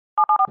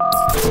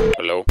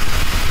Hello?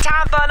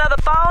 Time for another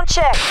phone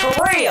check, for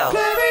real.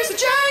 Clairissa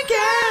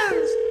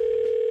Jenkins!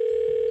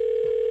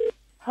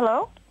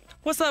 Hello?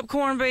 What's up,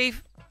 corned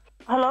beef?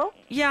 Hello?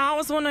 Yeah, I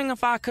was wondering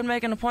if I could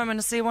make an appointment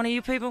to see one of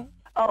you people.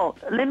 Oh,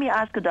 let me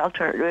ask the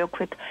doctor real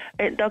quick.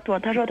 Doctor,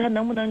 他说他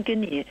能不能跟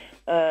你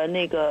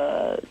那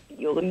个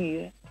有个预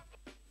约，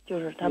就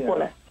是他过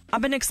来。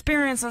I've been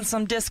experiencing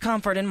some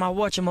discomfort in my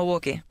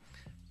whatchamawookie.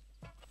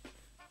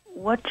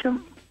 What?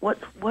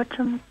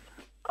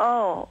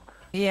 Oh.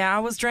 Yeah, I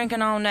was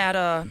drinking on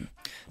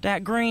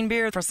that green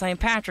beer for St.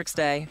 Patrick's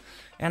Day,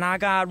 and I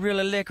got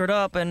really liquored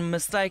up and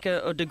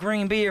mistaken the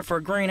green beer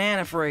for green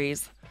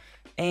antifreeze.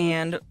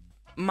 And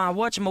my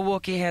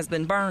whatchamawookie has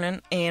been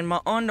burning, and my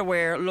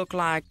underwear look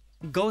like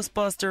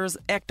Ghostbusters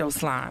ecto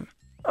slime.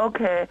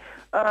 Okay.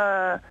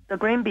 The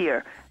green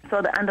beer,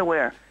 so the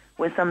underwear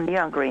with some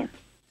neon green.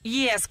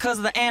 Yes, 'cause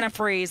of the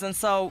antifreeze, and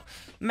so,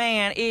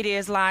 man, it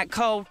is like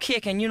cold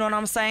kicking, you know what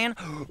I'm saying?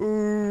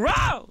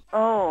 Row!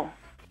 Oh.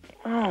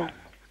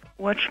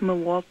 Watch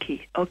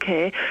Milwaukee.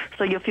 Okay.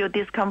 So you feel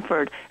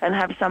discomfort and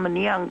have some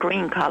neon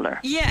green color.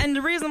 Yeah, and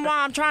the reason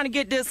why I'm trying to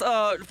get this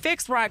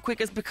fixed right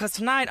quick is because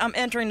tonight I'm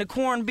entering the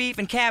corned beef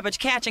and cabbage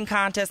catching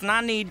contest, and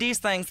I need these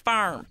things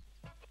firm.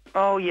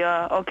 Oh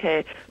yeah.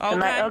 Okay.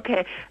 Tonight,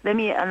 Okay. okay. Let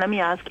me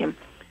ask him.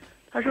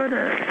 他说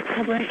的，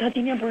他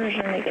今天不是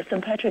那个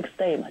St. Patrick's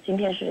Day 嘛？今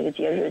天是这个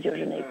节日，就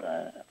是那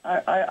个爱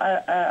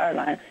尔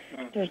兰，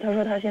就是他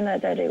说他现在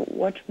在这个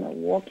Watch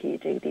Milwaukee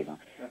这个地方。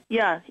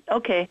Yeah.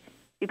 Okay.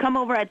 You come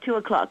over at 2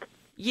 o'clock.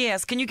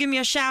 Yes, can you give me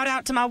a shout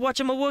out to my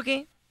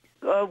whatchamawookie?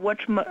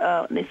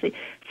 Let's see.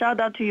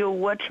 Shout out to you,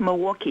 Watch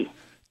Milwaukee.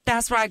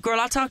 That's right, girl.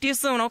 I'll talk to you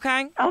soon,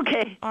 okay?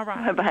 Okay. All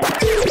right. Bye.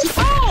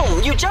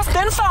 Boom! You just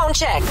been phone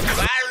checked.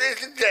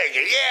 Clairissa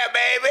Jenkins, yeah,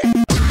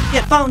 baby!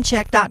 Get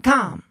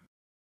phonecheck.com.